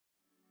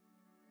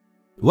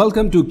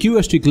Welcome to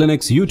QHT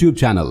Clinic's YouTube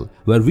channel,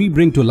 where we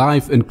bring to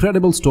life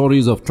incredible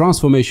stories of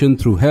transformation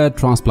through hair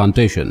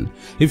transplantation.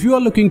 If you are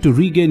looking to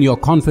regain your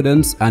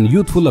confidence and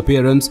youthful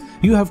appearance,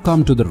 you have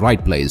come to the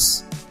right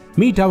place.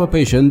 Meet our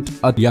patient,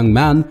 a young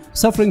man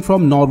suffering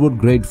from Norwood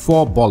grade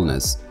 4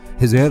 baldness.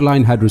 His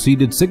hairline had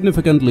receded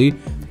significantly,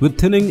 with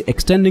thinning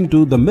extending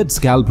to the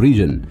mid-scalp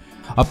region,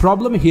 a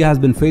problem he has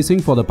been facing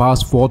for the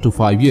past 4 to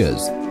 5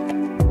 years.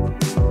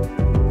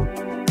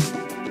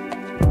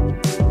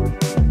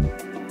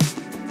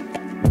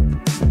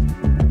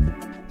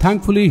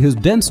 Thankfully, his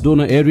dense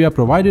donor area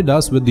provided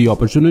us with the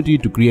opportunity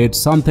to create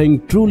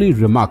something truly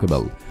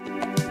remarkable.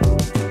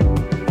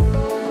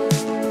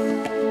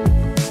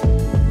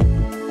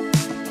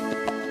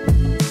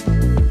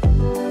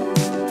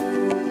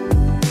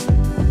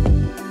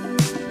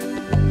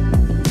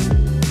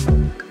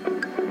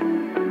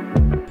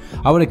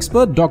 Our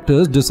expert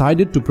doctors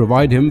decided to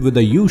provide him with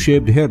a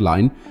U-shaped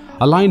hairline,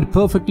 aligned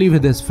perfectly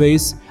with his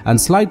face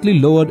and slightly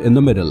lowered in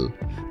the middle.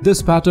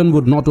 This pattern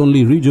would not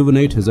only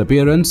rejuvenate his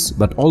appearance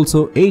but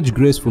also age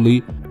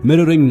gracefully,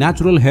 mirroring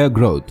natural hair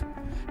growth.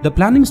 The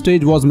planning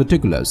stage was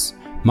meticulous,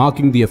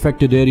 marking the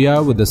affected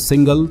area with a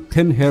single,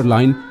 thin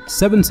hairline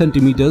 7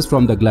 cm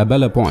from the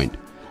glabella point.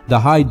 The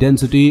high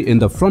density in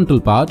the frontal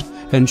part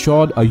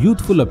ensured a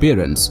youthful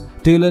appearance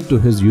tailored to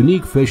his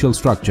unique facial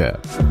structure.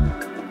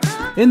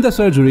 In the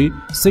surgery,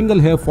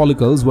 single hair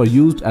follicles were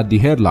used at the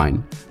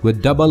hairline,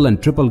 with double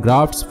and triple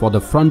grafts for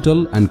the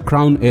frontal and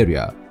crown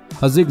area.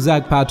 A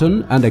zigzag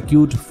pattern and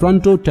acute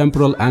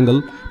frontotemporal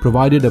angle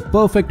provided a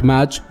perfect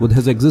match with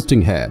his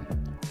existing hair.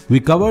 We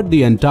covered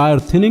the entire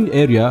thinning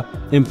area,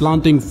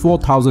 implanting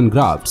 4,000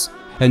 grafts,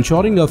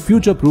 ensuring a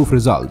future-proof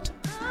result.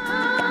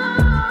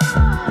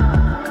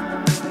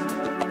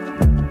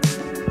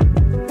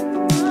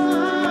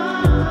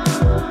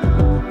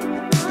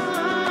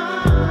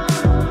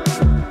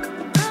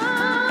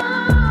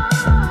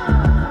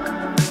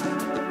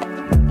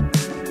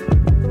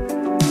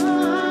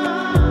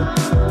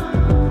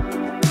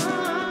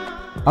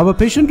 Our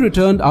patient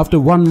returned after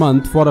 1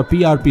 month for a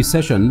PRP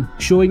session,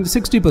 showing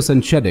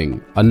 60%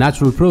 shedding, a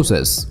natural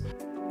process.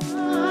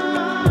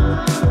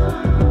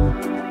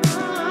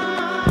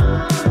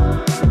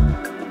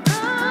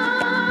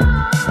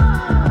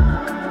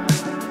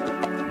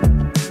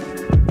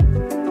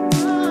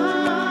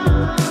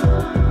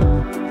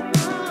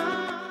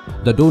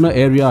 The donor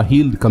area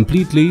healed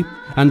completely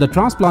and the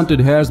transplanted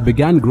hairs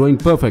began growing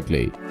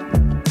perfectly.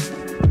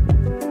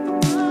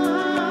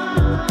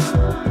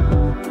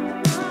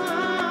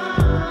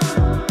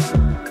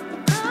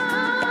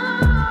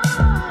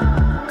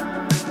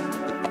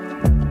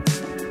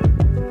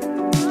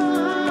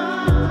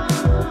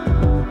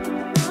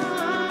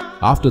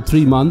 After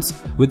 3 months,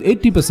 with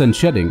 80%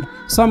 shedding,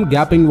 some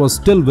gapping was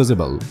still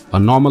visible, a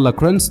normal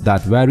occurrence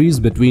that varies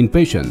between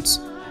patients.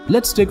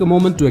 Let's take a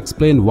moment to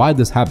explain why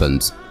this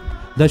happens.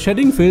 The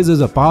shedding phase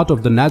is a part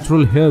of the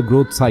natural hair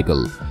growth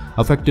cycle,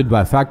 affected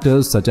by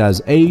factors such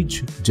as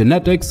age,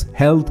 genetics,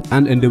 health,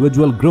 and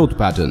individual growth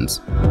patterns.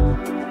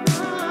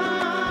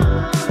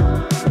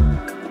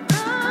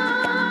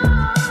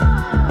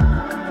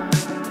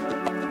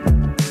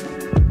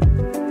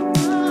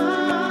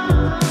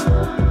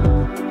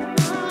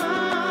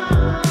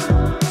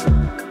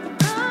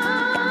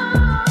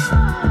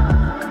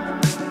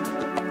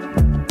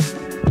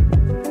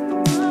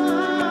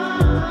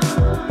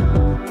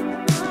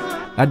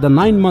 At the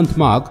 9-month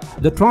mark,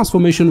 the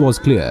transformation was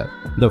clear.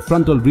 The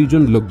frontal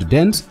region looked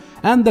dense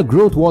and the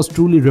growth was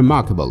truly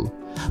remarkable.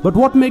 But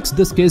what makes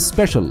this case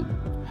special?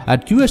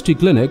 At QHT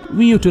Clinic,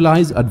 we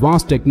utilize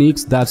advanced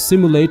techniques that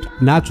simulate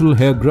natural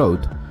hair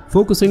growth,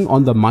 focusing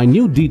on the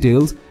minute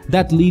details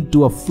that lead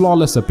to a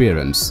flawless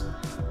appearance.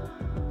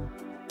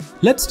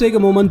 Let's take a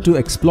moment to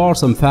explore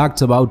some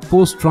facts about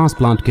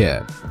post-transplant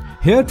care.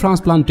 Hair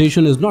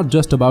transplantation is not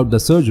just about the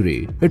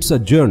surgery, it's a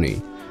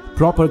journey.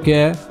 Proper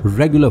care,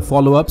 regular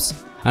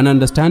follow-ups, and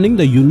understanding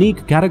the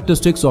unique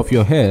characteristics of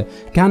your hair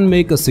can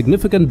make a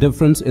significant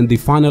difference in the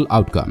final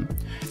outcome.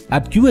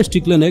 At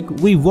QHT Clinic,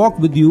 we walk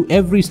with you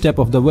every step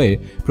of the way,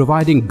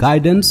 providing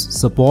guidance,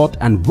 support,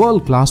 and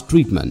world-class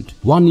treatment.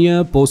 1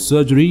 year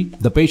post-surgery,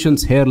 the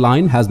patient's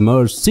hairline has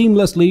merged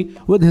seamlessly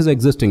with his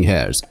existing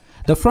hairs.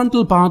 The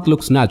frontal part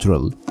looks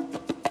natural.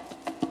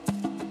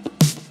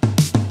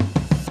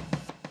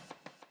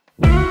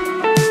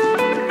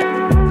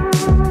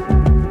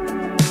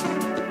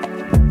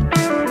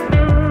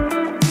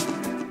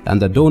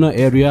 And the donor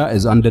area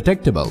is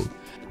undetectable,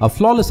 a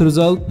flawless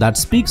result that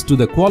speaks to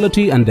the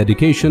quality and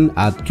dedication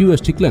at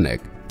QHT Clinic.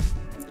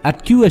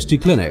 At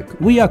QHT Clinic,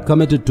 we are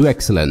committed to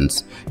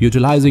excellence,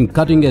 utilizing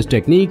cutting-edge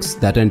techniques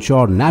that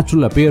ensure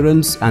natural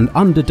appearance and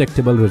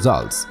undetectable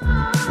results.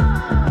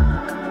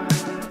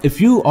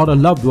 If you or a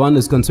loved one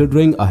is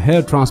considering a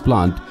hair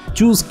transplant,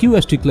 choose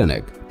QHT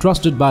Clinic,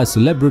 trusted by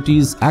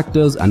celebrities,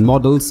 actors and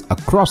models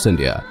across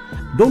India.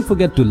 Don't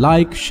forget to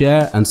like,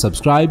 share and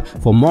subscribe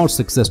for more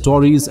success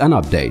stories and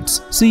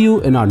updates. See you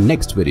in our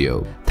next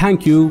video.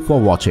 Thank you for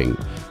watching.